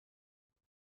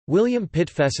William Pitt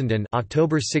Fessenden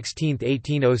 (October 16,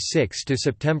 1806 to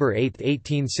September 8,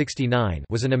 1869)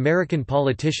 was an American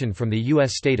politician from the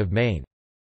U.S. state of Maine.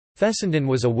 Fessenden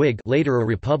was a Whig, later a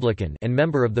Republican, and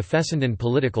member of the Fessenden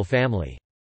political family.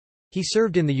 He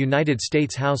served in the United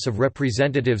States House of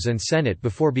Representatives and Senate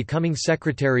before becoming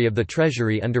Secretary of the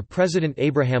Treasury under President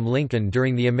Abraham Lincoln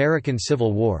during the American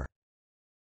Civil War.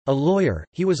 A lawyer,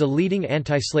 he was a leading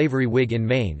anti-slavery Whig in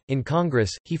Maine. In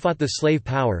Congress, he fought the slave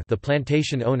power, the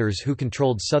plantation owners who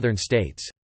controlled southern states.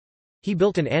 He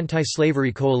built an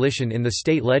anti-slavery coalition in the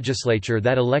state legislature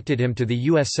that elected him to the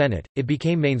U.S. Senate. It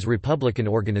became Maine's Republican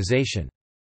organization.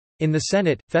 In the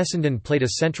Senate, Fessenden played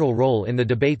a central role in the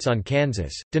debates on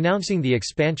Kansas, denouncing the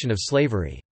expansion of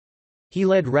slavery. He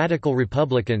led radical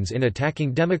Republicans in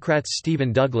attacking Democrats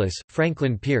Stephen Douglas,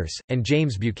 Franklin Pierce, and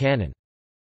James Buchanan.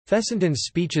 Fessenden's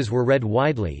speeches were read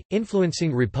widely,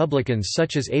 influencing Republicans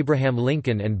such as Abraham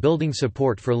Lincoln and building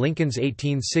support for Lincoln's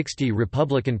 1860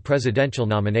 Republican presidential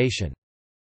nomination.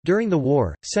 During the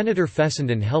war, Senator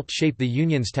Fessenden helped shape the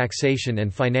Union's taxation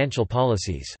and financial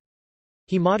policies.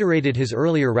 He moderated his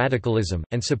earlier radicalism,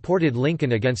 and supported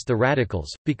Lincoln against the Radicals,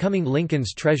 becoming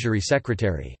Lincoln's Treasury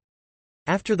Secretary.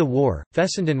 After the war,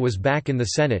 Fessenden was back in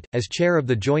the Senate, as chair of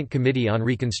the Joint Committee on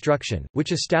Reconstruction,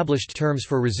 which established terms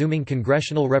for resuming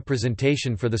congressional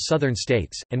representation for the Southern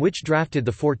states, and which drafted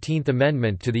the 14th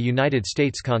Amendment to the United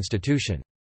States Constitution.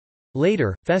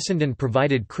 Later, Fessenden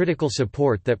provided critical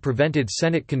support that prevented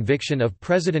Senate conviction of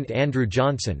President Andrew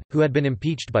Johnson, who had been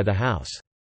impeached by the House.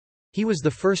 He was the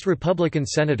first Republican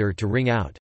senator to ring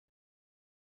out,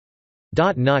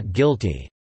 "Not guilty,"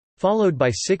 followed by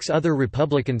 6 other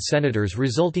Republican senators,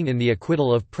 resulting in the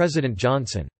acquittal of President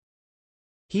Johnson.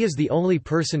 He is the only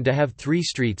person to have 3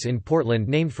 streets in Portland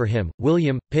named for him,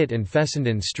 William, Pitt and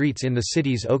Fessenden Streets in the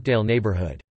city's Oakdale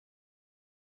neighborhood.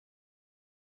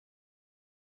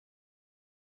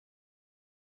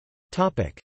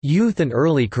 Youth and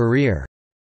early career.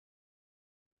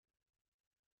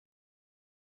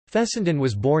 Fessenden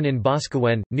was born in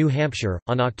Boscawen, New Hampshire,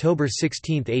 on October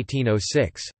 16,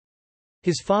 1806.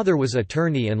 His father was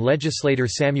attorney and legislator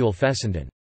Samuel Fessenden.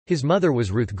 His mother was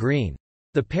Ruth Green.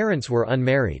 The parents were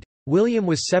unmarried. William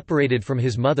was separated from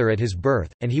his mother at his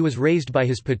birth, and he was raised by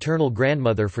his paternal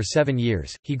grandmother for 7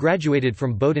 years. He graduated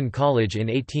from Bowdoin College in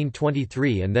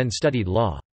 1823 and then studied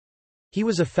law. He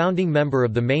was a founding member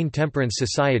of the Maine Temperance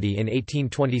Society in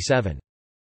 1827.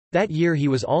 That year he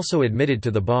was also admitted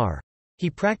to the bar. He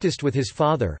practiced with his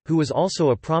father, who was also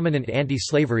a prominent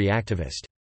anti-slavery activist.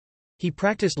 He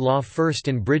practiced law first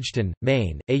in Bridgeton,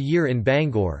 Maine, a year in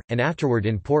Bangor, and afterward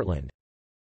in Portland.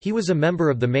 He was a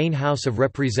member of the Maine House of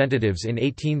Representatives in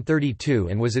 1832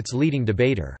 and was its leading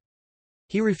debater.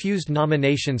 He refused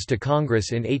nominations to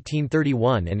Congress in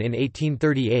 1831 and in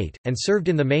 1838, and served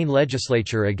in the Maine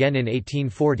legislature again in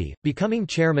 1840, becoming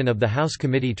chairman of the House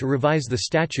Committee to revise the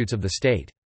statutes of the state.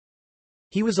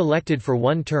 He was elected for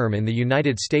 1 term in the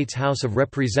United States House of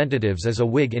Representatives as a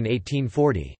Whig in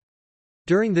 1840.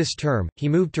 During this term, he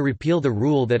moved to repeal the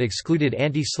rule that excluded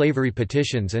anti-slavery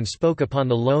petitions and spoke upon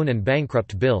the loan and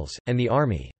bankrupt bills, and the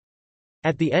Army.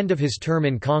 At the end of his term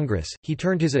in Congress, he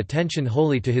turned his attention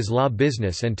wholly to his law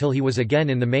business until he was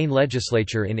again in the Maine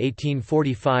legislature in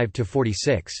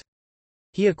 1845–46.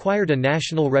 He acquired a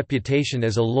national reputation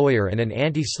as a lawyer and an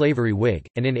anti-slavery Whig,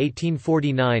 and in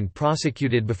 1849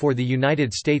 prosecuted before the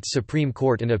United States Supreme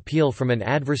Court an appeal from an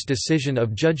adverse decision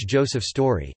of Judge Joseph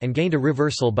Story, and gained a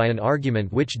reversal by an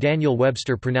argument which Daniel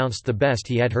Webster pronounced the best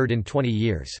he had heard in 20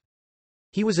 years.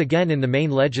 He was again in the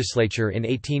Maine legislature in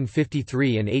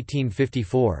 1853 and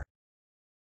 1854.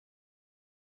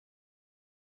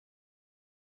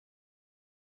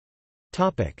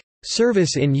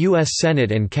 Service in U.S.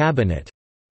 Senate and Cabinet.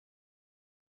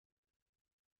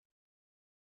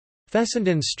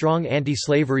 Fessenden's strong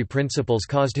anti-slavery principles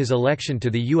caused his election to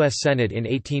the U.S. Senate in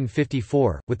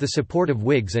 1854, with the support of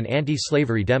Whigs and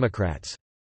anti-slavery Democrats.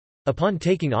 Upon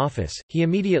taking office, he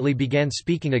immediately began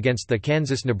speaking against the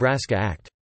Kansas-Nebraska Act.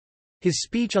 His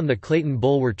speech on the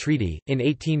Clayton-Bulwer Treaty, in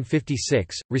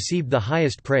 1856, received the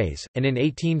highest praise, and in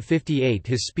 1858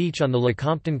 his speech on the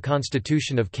Lecompton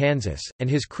Constitution of Kansas, and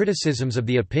his criticisms of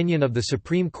the opinion of the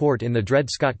Supreme Court in the Dred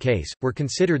Scott case, were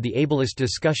considered the ablest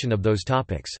discussion of those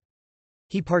topics.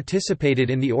 He participated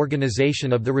in the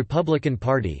organization of the Republican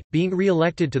Party, being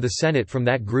re-elected to the Senate from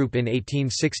that group in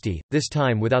 1860, this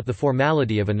time without the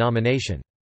formality of a nomination.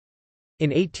 In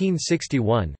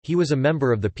 1861, he was a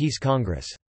member of the Peace Congress.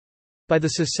 By the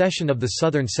secession of the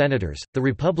Southern Senators, the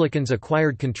Republicans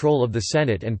acquired control of the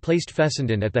Senate and placed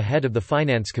Fessenden at the head of the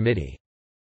Finance Committee.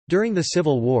 During the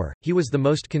Civil War, he was the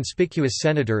most conspicuous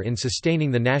senator in sustaining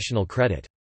the national credit.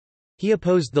 He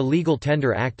opposed the Legal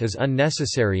Tender Act as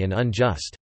unnecessary and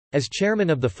unjust. As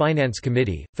chairman of the Finance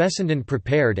Committee, Fessenden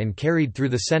prepared and carried through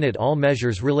the Senate all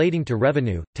measures relating to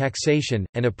revenue, taxation,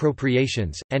 and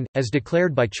appropriations, and, as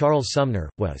declared by Charles Sumner,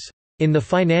 was, "in the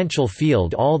financial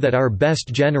field all that our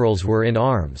best generals were in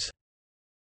arms."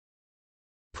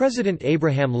 President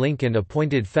Abraham Lincoln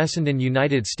appointed Fessenden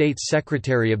United States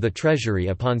Secretary of the Treasury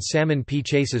upon Salmon P.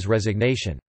 Chase's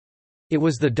resignation. It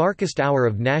was the darkest hour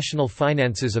of national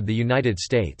finances of the United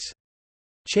States.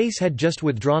 Chase had just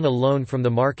withdrawn a loan from the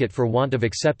market for want of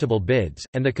acceptable bids,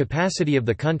 and the capacity of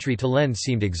the country to lend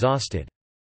seemed exhausted.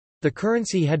 The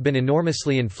currency had been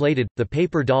enormously inflated, the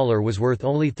paper dollar was worth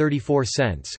only 34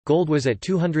 cents, gold was at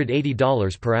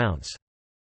 $280 per ounce.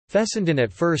 Fessenden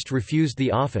at first refused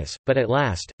the office, but at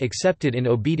last, accepted in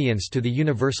obedience to the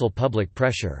universal public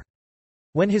pressure.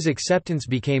 When his acceptance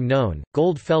became known,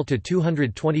 gold fell to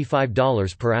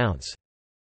 $225 per ounce.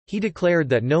 He declared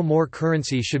that no more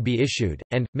currency should be issued,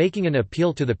 and, making an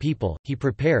appeal to the people, he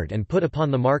prepared and put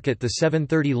upon the market the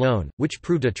 730 loan, which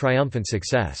proved a triumphant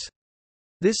success.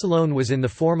 This loan was in the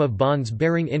form of bonds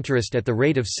bearing interest at the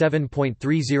rate of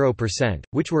 7.30%,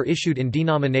 which were issued in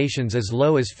denominations as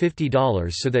low as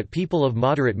 $50 so that people of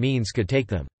moderate means could take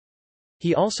them.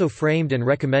 He also framed and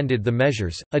recommended the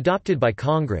measures, adopted by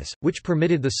Congress, which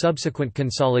permitted the subsequent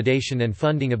consolidation and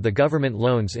funding of the government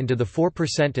loans into the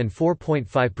 4% and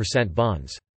 4.5%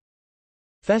 bonds.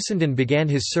 Fessenden began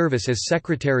his service as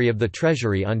Secretary of the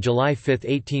Treasury on July 5,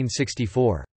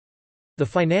 1864. The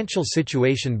financial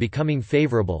situation becoming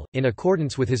favorable, in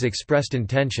accordance with his expressed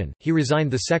intention, he resigned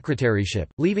the secretaryship,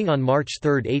 leaving on March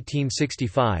 3,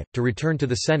 1865, to return to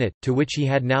the Senate, to which he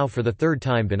had now for the third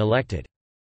time been elected.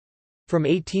 From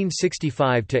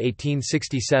 1865 to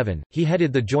 1867, he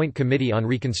headed the Joint Committee on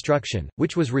Reconstruction,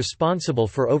 which was responsible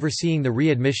for overseeing the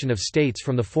readmission of states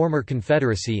from the former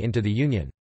Confederacy into the Union.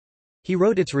 He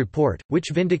wrote its report,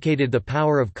 which vindicated the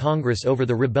power of Congress over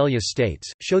the rebellious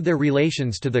states, showed their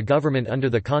relations to the government under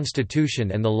the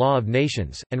Constitution and the law of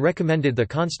nations, and recommended the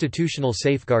constitutional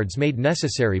safeguards made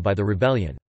necessary by the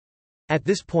rebellion. At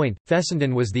this point,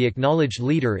 Fessenden was the acknowledged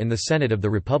leader in the Senate of the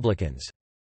Republicans.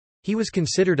 He was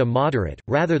considered a moderate,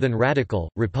 rather than radical,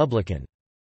 Republican.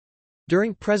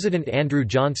 During President Andrew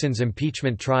Johnson's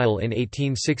impeachment trial in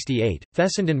 1868,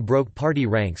 Fessenden broke party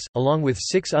ranks, along with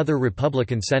 6 other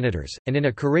Republican senators, and in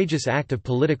a courageous act of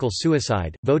political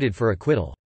suicide, voted for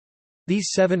acquittal. These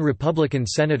 7 Republican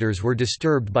senators were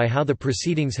disturbed by how the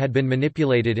proceedings had been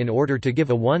manipulated in order to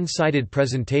give a one-sided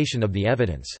presentation of the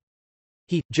evidence.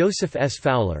 He, Joseph S.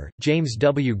 Fowler, James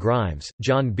W. Grimes,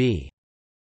 John B.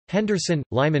 Henderson,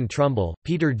 Lyman Trumbull,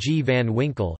 Peter G. Van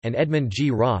Winkle, and Edmund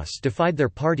G. Ross defied their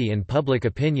party and public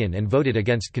opinion and voted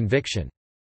against conviction.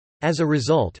 As a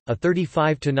result, a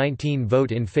 35-19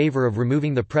 vote in favor of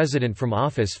removing the president from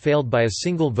office failed by a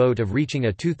single vote of reaching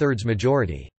a 2/3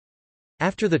 majority.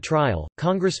 After the trial,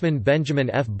 Congressman Benjamin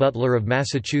F. Butler of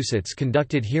Massachusetts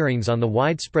conducted hearings on the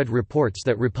widespread reports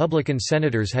that Republican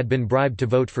senators had been bribed to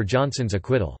vote for Johnson's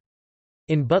acquittal.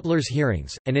 In Butler's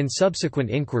hearings, and in subsequent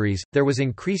inquiries, there was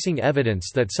increasing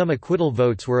evidence that some acquittal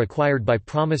votes were acquired by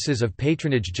promises of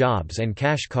patronage jobs and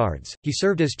cash cards. He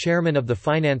served as chairman of the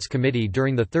Finance Committee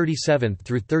during the 37th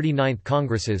through 39th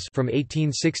Congresses from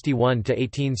 1861 to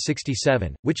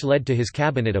 1867, which led to his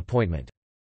cabinet appointment.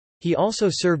 He also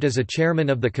served as a chairman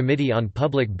of the Committee on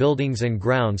Public Buildings and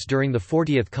Grounds during the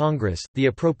 40th Congress, the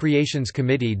Appropriations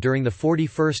Committee during the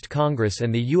 41st Congress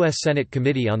and the U.S. Senate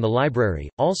Committee on the Library,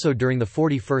 also during the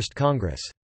 41st Congress.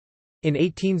 In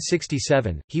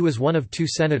 1867, he was one of 2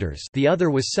 senators, the other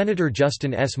was Senator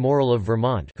Justin S. Morrill of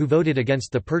Vermont, who voted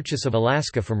against the purchase of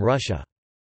Alaska from Russia.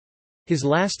 His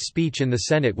last speech in the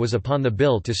Senate was upon the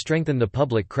bill to strengthen the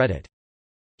public credit.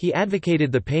 He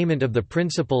advocated the payment of the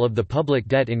principal of the public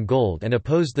debt in gold and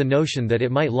opposed the notion that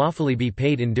it might lawfully be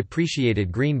paid in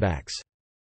depreciated greenbacks.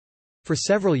 For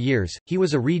several years, he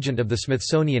was a regent of the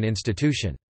Smithsonian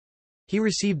Institution. He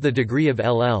received the degree of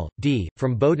LL.D.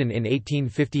 from Bowdoin in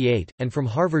 1858, and from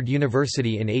Harvard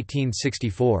University in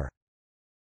 1864.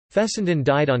 Fessenden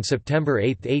died on September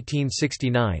 8,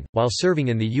 1869, while serving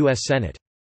in the U.S. Senate.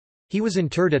 He was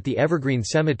interred at the Evergreen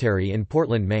Cemetery in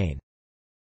Portland, Maine.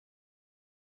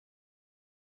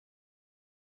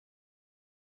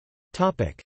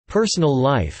 Personal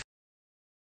life.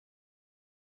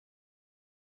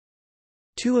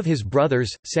 2 of his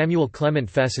brothers, Samuel Clement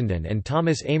Fessenden and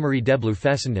Thomas Amory Debloux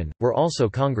Fessenden, were also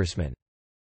congressmen.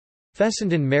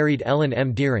 Fessenden married Ellen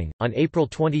M. Deering, on April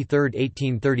 23,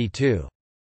 1832.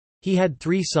 He had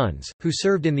three sons, who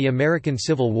served in the American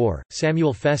Civil War: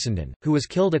 Samuel Fessenden, who was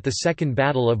killed at the Second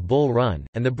Battle of Bull Run,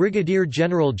 and the Brigadier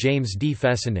General James D.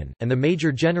 Fessenden, and the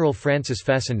Major General Francis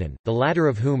Fessenden, the latter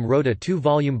of whom wrote a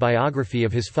two-volume biography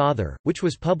of his father, which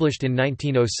was published in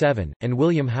 1907, and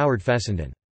William Howard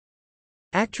Fessenden.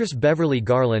 Actress Beverly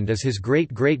Garland is his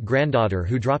great-great-granddaughter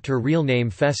who dropped her real name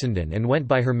Fessenden and went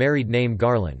by her married name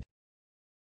Garland.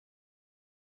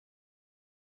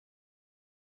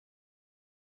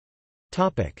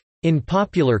 In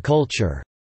popular culture.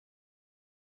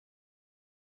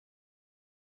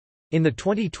 In the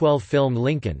 2012 film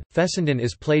Lincoln, Fessenden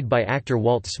is played by actor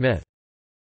Walt Smith.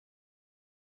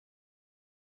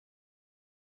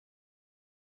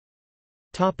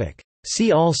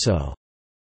 See also: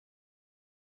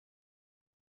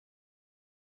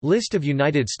 List of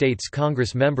United States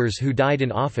Congress members who died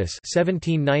in office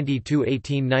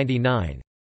 1790–1899.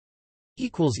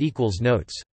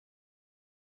 Notes